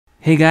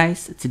Hey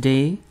guys,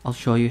 today I'll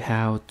show you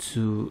how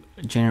to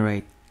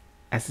generate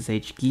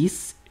SSH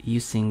keys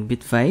using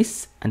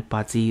Bitvise and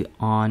PuTTY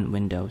on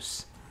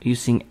Windows.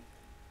 Using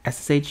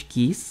SSH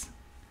keys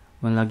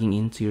when logging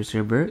into your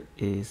server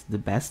is the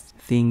best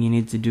thing you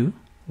need to do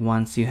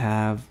once you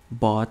have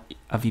bought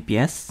a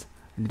VPS,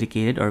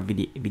 dedicated or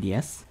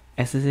VDS.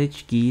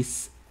 SSH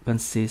keys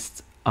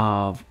consist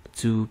of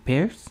two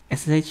pairs.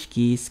 SSH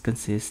keys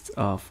consist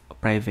of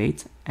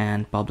private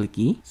and public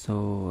key.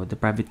 So the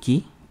private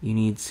key, you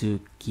need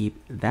to keep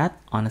that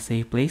on a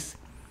safe place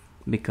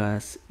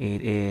because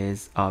it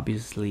is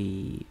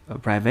obviously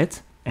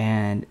private,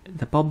 and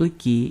the public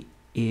key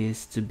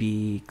is to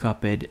be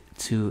copied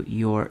to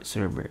your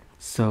server.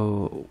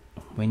 So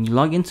when you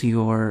log into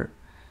your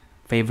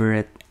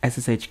favorite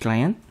SSH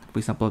client, for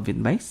example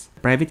Bitvise,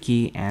 private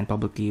key and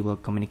public key will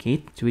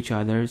communicate to each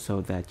other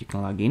so that you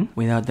can log in.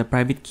 Without the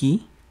private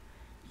key,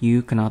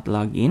 you cannot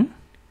log in.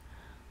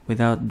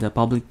 Without the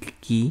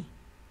public key,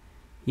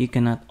 you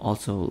cannot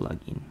also log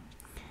in.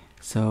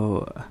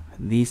 So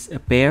this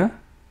pair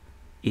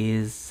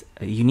is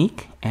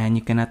unique, and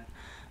you cannot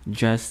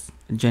just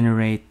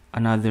generate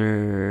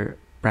another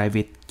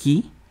private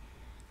key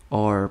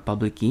or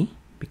public key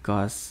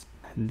because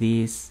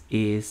this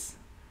is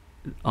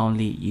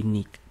only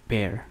unique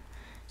pair.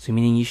 So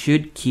meaning you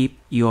should keep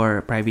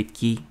your private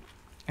key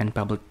and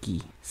public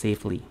key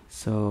safely.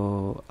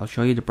 So I'll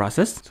show you the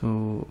process.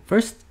 So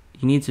first,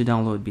 you need to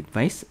download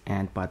Bitvise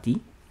and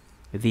PuTTY.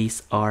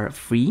 These are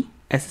free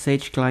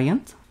SSH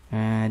client.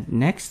 And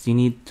next, you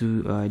need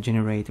to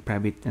generate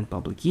private and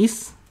public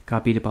keys.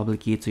 Copy the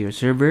public key to your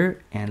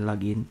server and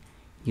log in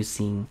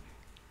using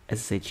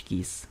SSH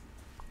keys.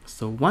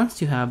 So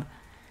once you have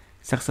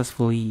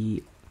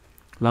successfully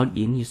logged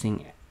in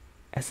using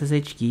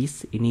SSH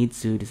keys, you need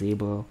to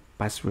disable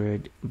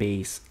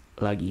password-based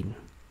login.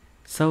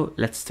 So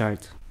let's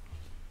start.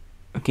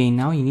 Okay,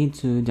 now you need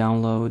to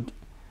download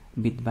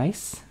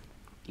Bitvise.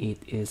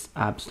 It is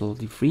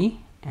absolutely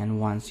free,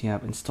 and once you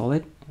have installed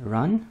it,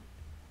 run.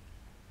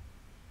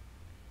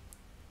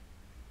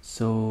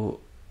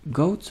 So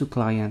go to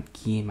Client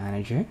Key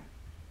Manager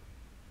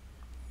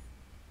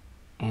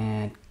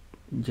and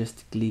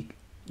just click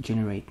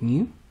Generate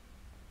New,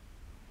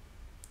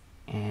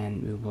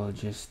 and we will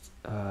just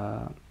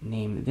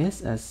name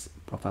this as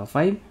Profile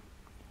 5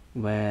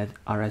 with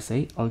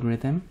RSA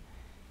algorithm,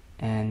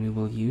 and we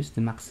will use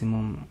the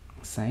maximum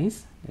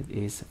size, that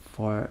is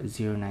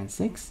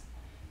 4096,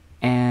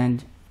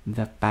 and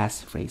the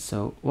passphrase.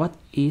 So what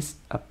is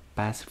a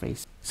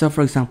passphrase? So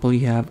for example,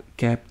 you have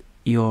kept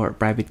your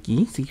private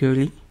key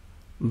securely,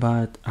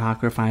 but a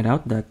hacker find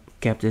out that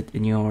kept it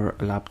in your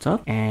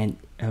laptop and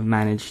have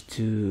managed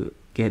to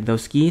get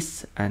those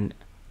keys and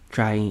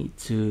try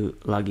to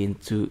log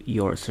into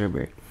your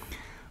server.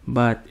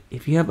 But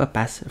if you have a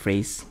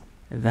passphrase,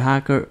 the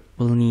hacker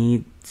will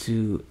need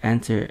to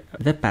enter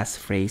the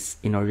passphrase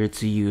in order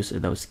to use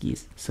those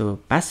keys.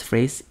 So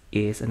passphrase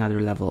is another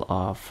level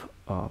of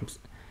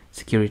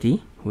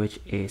security,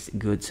 which is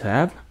good to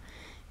have.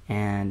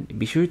 And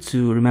be sure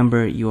to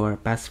remember your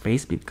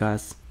passphrase,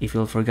 because if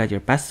you'll forget your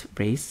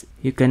passphrase,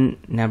 you can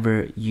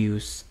never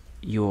use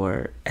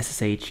your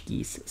SSH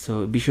keys.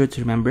 So be sure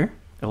to remember.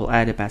 I will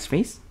add a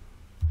passphrase.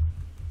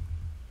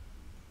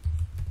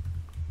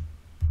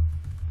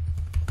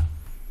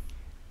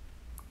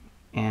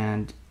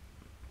 And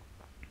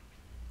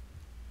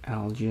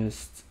I'll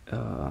just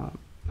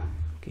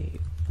okay,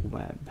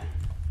 web.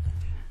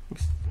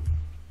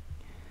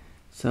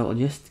 So I'll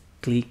just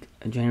click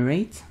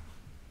generate.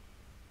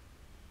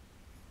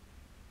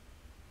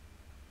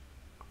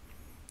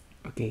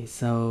 Okay,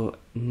 so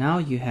now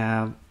you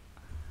have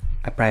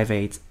a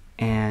private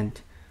and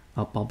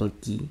a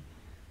public key.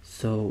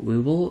 So we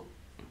will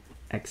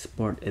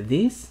export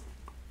this.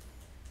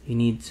 You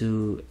need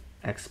to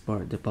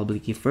export the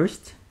public key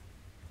first.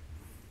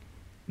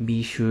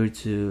 Be sure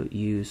to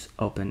use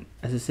Open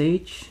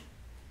SSH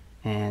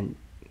and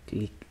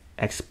click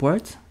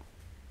export.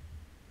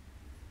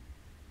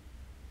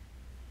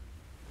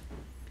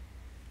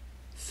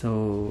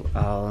 So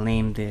I'll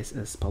name this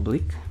as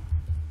public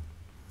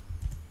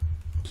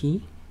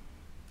key,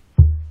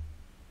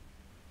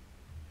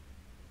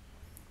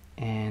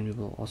 and we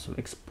will also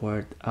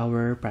export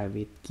our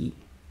private key.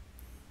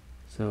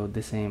 So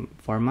the same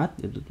format,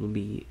 it will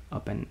be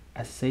Open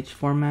SSH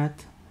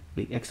format,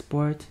 click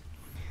export,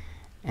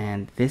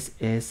 and this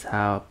is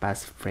how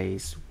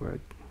passphrase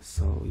work.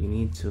 So you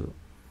need to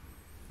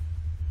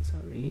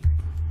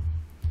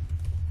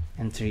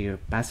enter your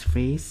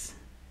passphrase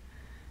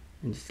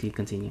and just click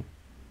continue.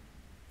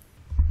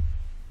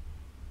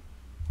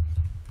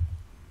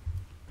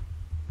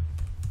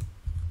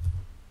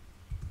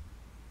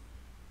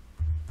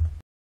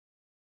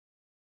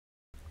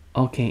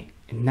 Okay,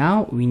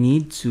 now we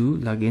need to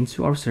log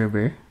into our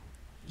server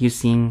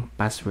using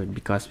password,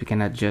 because we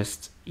cannot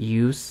just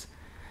use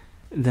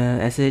the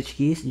SSH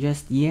keys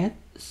just yet.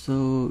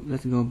 So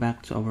let's go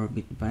back to our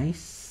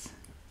Bitvise.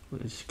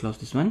 Let's close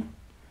this one.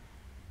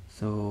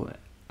 So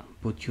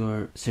put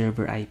your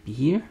server IP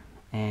here,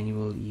 and you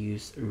will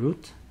use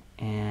root,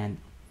 and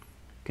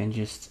you can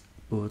just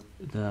put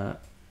the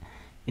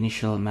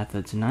initial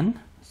method to none.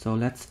 So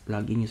let's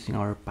log in using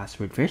our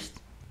password first.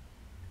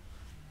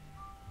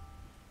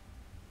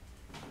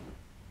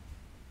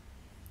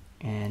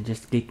 And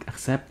just click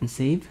accept and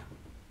save.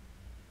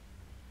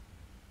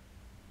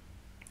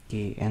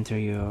 Okay, enter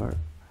your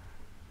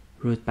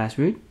root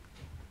password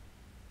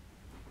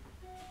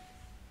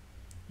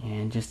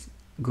and just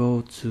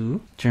go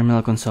to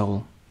terminal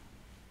console.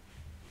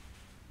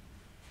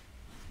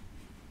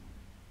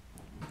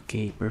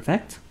 Okay,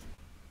 perfect.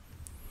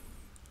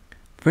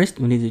 First,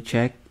 we need to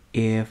check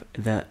if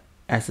the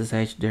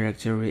SSH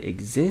directory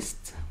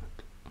exists.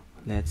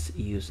 Let's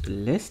use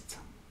list.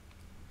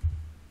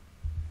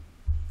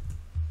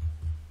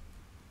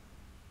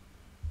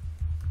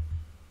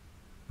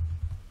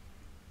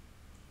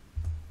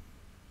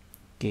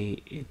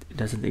 Okay, it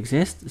doesn't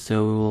exist,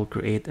 so we will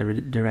create a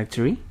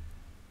directory.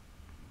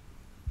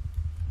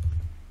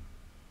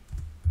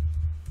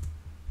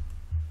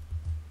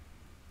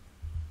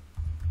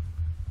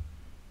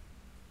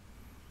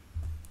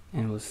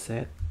 And we'll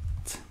set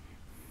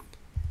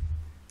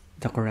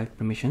the correct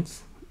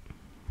permissions.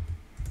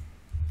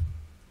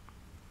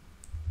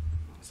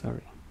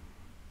 Sorry.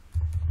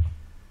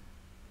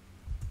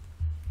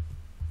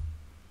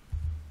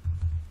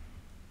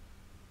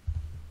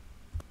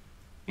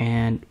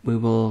 And we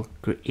will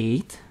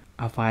create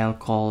a file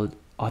called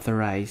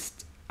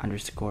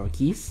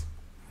authorized_keys.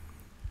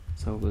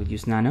 So we'll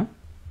use nano.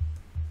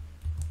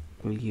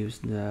 We'll use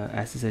the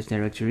SSH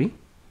directory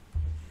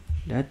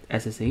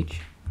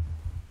 .ssh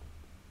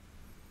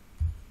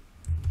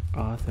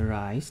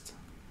authorized .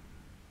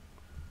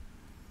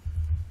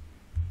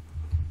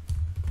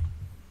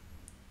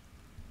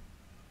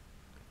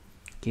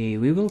 Okay,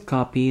 we will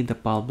copy the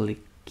public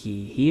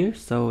key here.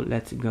 So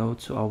let's go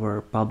to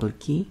our public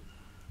key.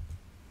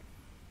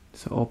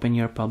 So open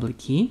your public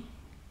key.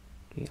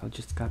 Okay, I'll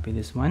just copy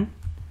this one.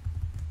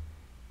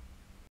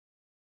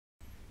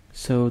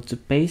 So to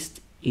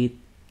paste it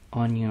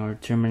on your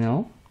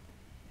terminal,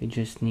 you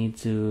just need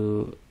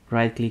to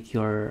right click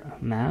your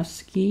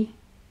mouse key.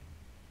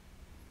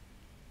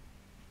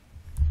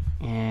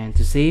 And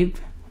to save,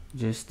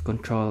 just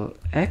Ctrl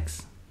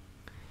X,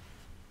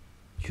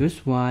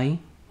 choose Y,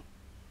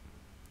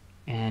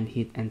 and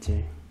hit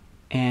enter.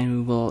 And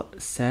we will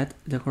set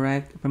the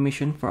correct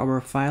permission for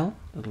our file.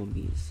 That will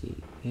be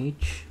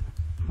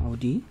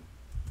chmod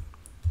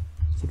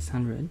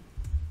 600.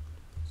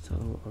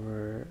 So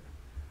our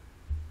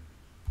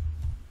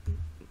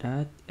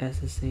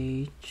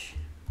 .ssh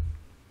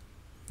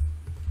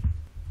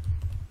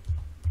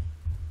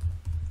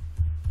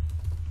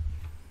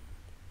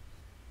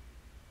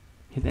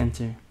hit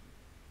enter.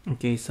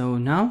 Okay, so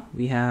now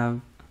we have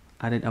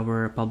added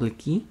our public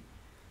key.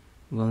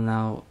 We'll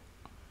now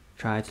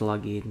try to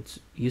log in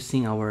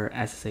using our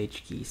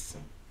SSH keys.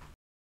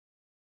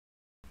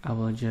 I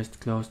will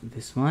just close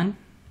this one.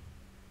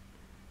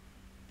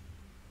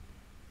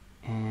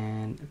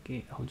 And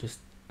okay, I'll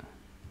just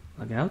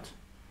log out.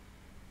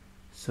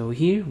 So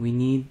here we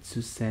need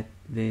to set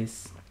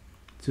this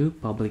to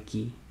public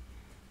key.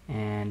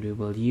 And we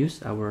will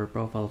use our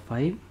profile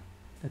 5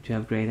 that we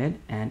have created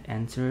and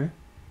enter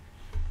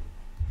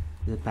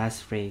the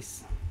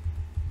passphrase.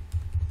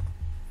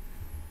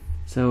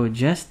 So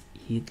just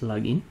hit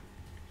login.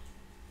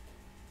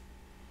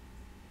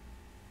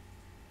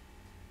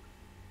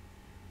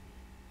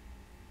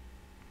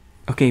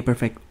 Okay,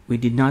 perfect. We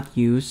did not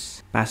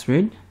use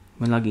password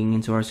when logging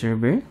into our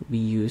server. We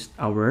used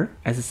our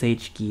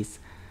SSH keys.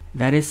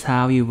 That is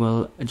how you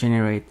will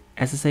generate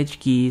SSH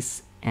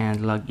keys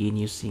and log in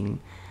using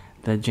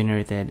the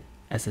generated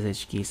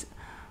SSH keys.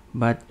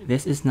 But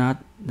this is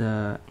not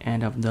the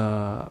end of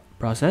the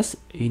process.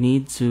 You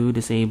need to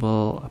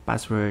disable a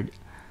password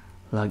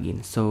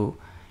login. So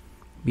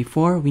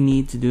before we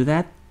need to do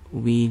that,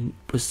 we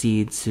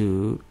proceed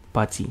to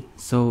PuTTY.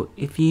 So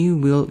if you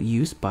will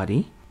use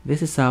PuTTY,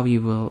 this is how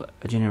you will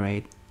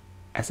generate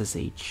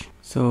SSH.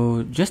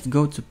 So just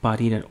go to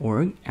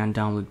putty.org and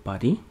download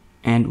PuTTY.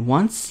 And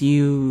once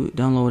you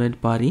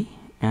downloaded PuTTY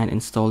and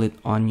install it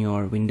on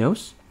your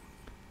Windows,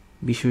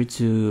 be sure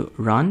to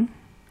run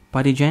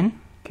PuTTygen.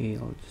 Okay,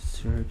 I'll just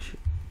search.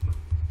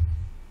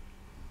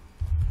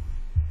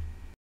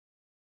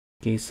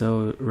 Okay,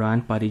 so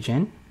run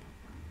PuTTygen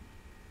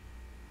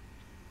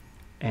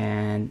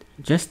and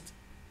just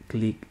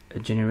click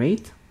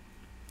generate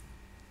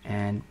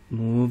and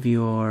move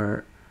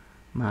your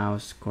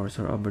mouse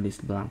cursor over this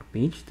blank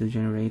page to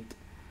generate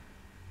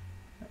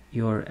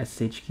your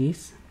SSH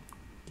keys.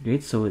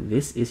 Great, so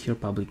this is your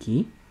public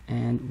key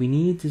and we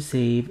need to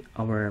save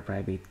our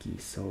private key.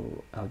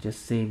 So I'll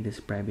just save this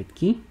private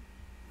key.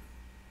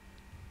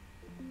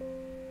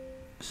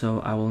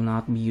 So I will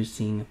not be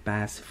using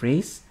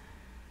passphrase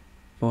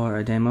for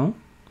a demo.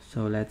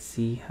 So let's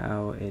see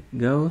how it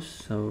goes.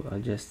 So I'll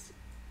just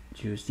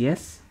choose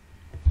yes.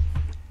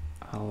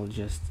 I'll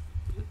just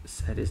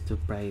set this to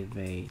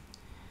private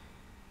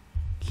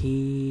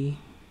key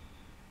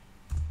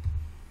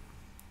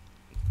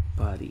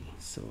PuTTY.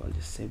 So I'll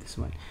just save this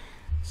one.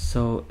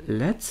 So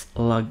let's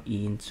log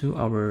into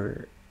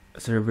our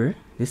server.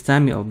 This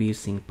time I'll be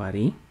using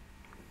PuTTY.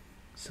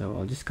 So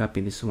I'll just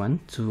copy this one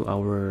to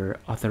our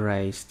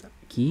authorized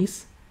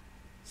keys.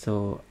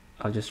 So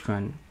I'll just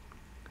run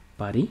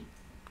PuTTY.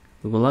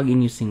 We will log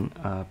in using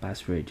a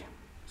password.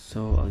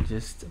 So I'll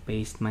just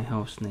paste my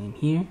host name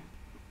here,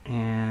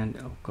 and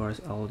of course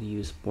I'll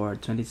use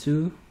port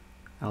 22.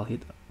 I'll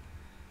hit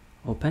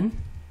open.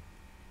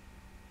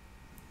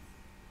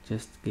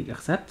 Just click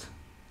accept.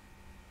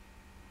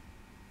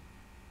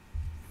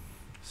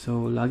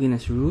 So login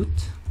as root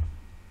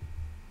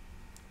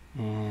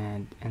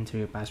and enter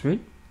your password.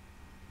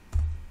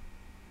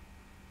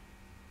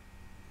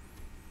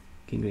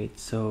 Okay, great.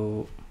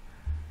 So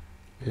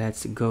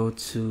let's go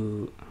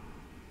to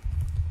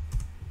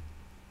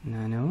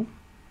nano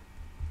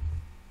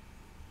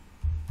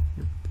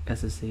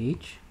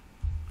SSH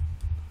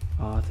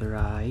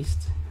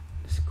authorized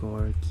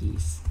 _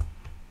 keys.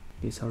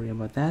 Okay, sorry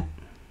about that.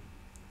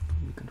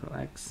 Control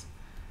X.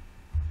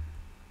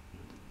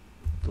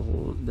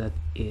 That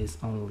is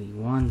only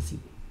 1Z.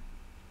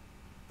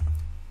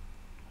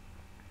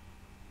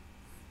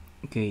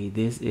 Okay,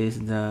 this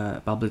is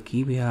the public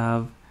key we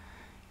have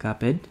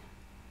copied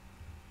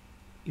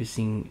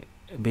using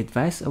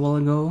Bitvise a while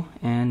ago,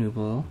 and we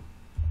will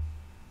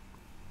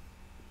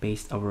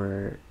paste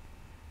our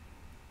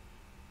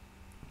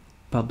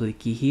public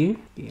key here.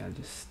 Okay, I'll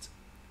just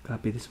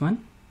copy this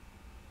one.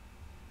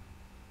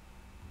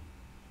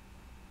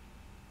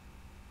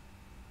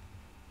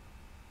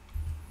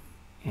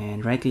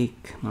 And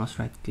mouse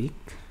right click,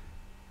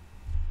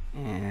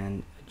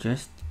 and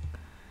just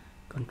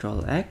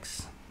Control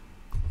X,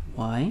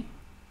 Y,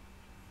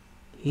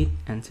 hit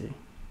enter.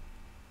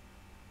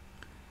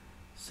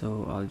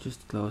 So I'll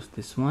just close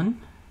this one.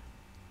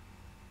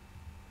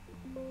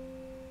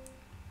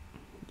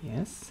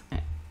 Yes.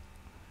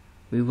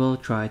 We will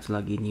try to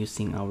log in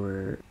using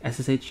our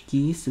SSH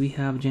keys we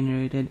have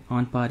generated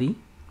on PuTTY.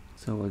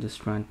 So I'll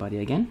just run PuTTY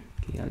again.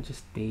 Okay, I'll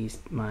just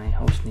paste my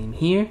host name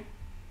here.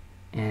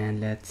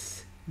 And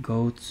let's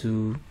go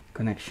to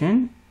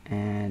connection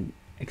and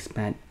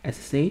expand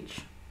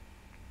SSH.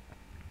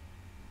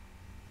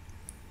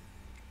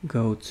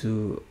 Go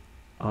to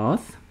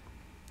auth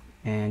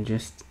and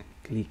just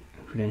click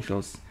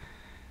credentials,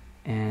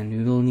 and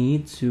we will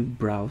need to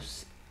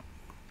browse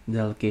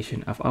the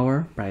location of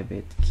our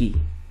private key.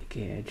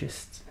 Okay, I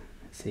just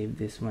save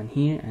this one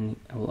here, and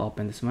I will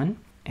open this one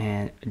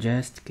and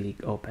just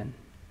click open.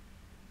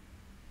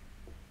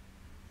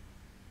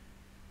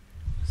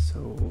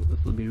 So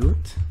it will be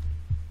root.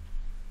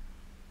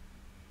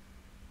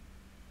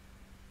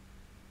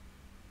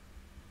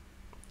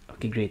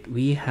 Okay, great.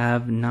 We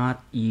have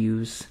not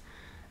used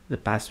the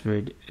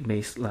password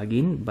based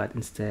login, but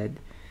instead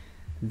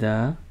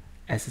the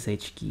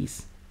SSH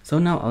keys. So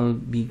now I'll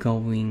be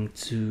going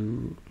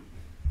to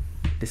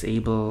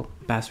disable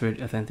password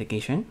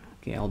authentication.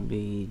 Okay, I'll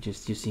be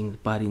just using the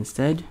PuTTY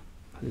instead.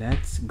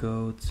 Let's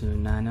go to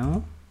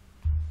nano.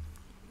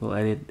 We'll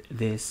edit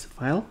this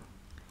file.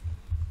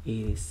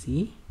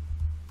 etc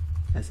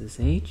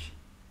ssh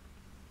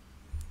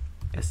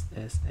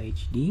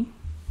sshd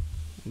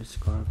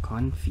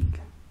 _config.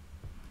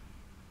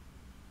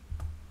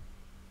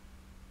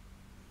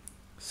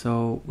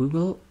 So we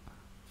will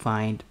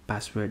find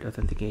password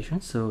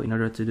authentication. So in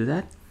order to do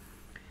that,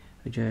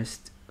 we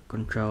just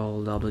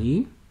Control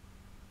W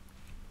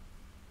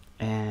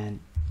and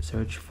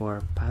search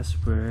for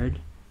password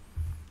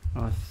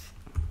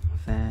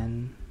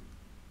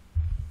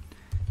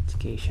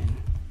authentication.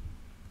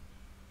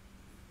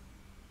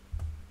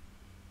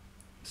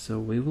 So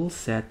we will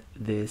set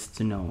this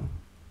to no.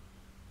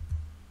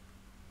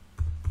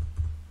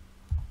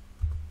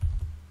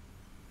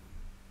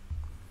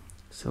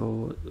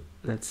 So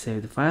let's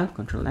save the file,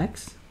 Control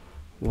X,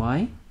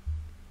 Y,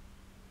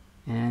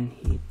 and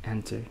hit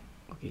enter.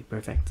 Okay,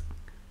 perfect.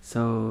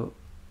 So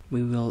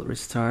we will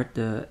restart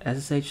the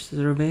SSH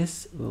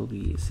service. Will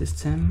be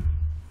system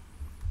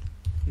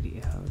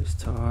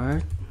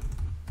restart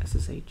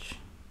SSH.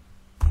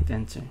 Hit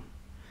enter.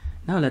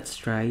 Now let's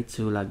try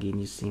to log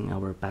in using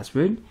our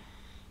password,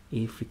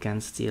 if we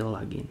can still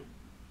log in.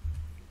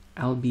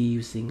 I'll be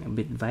using a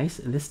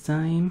Bitvise this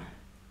time.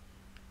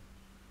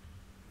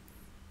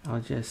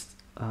 I'll just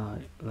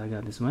log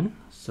out this one.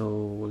 So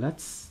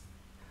let's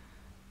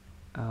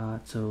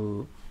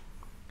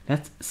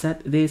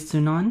set this to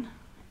none,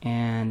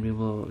 and we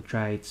will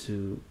try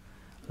to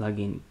log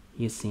in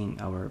using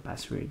our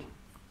password,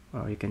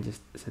 or you can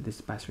just set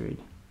this password.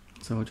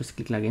 So just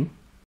click login.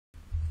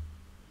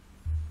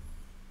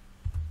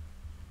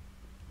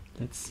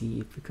 Let's see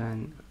if we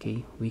can.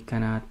 Okay, we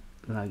cannot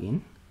log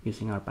in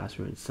using our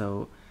password.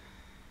 So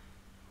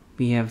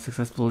we have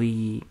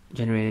successfully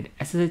generated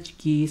SSH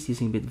keys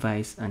using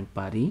Bitvise and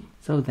PuTTY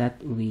so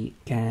that we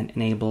can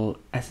enable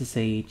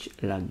SSH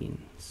login.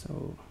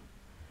 So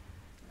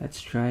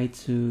let's try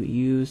to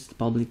use the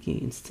public key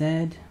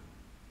instead,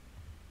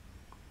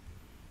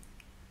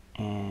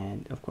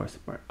 and of course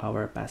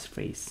our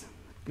passphrase.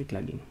 Click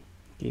login.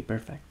 Okay,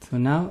 perfect. So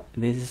now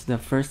this is the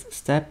first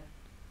step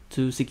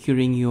to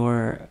securing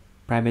your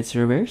private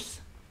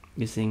servers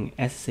using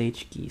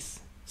SSH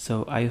keys.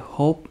 So I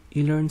hope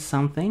you learned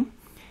something,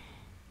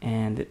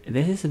 and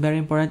this is very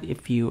important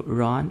if you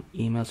run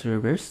email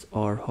servers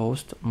or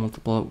host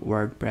multiple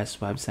WordPress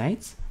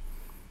websites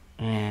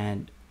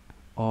and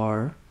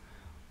or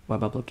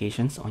web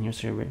applications on your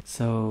server.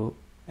 So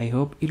I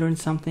hope you learned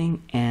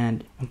something,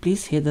 and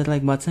please hit that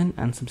like button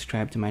and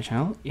subscribe to my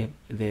channel if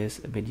this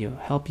video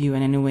helped you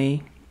in any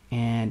way.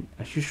 And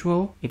as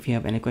usual, if you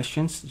have any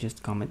questions,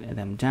 just comment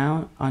them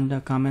down on the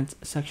comments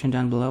section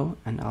down below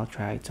and I'll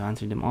try to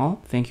answer them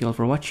all. Thank you all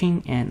for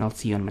watching, and I'll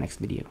see you on my next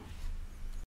video.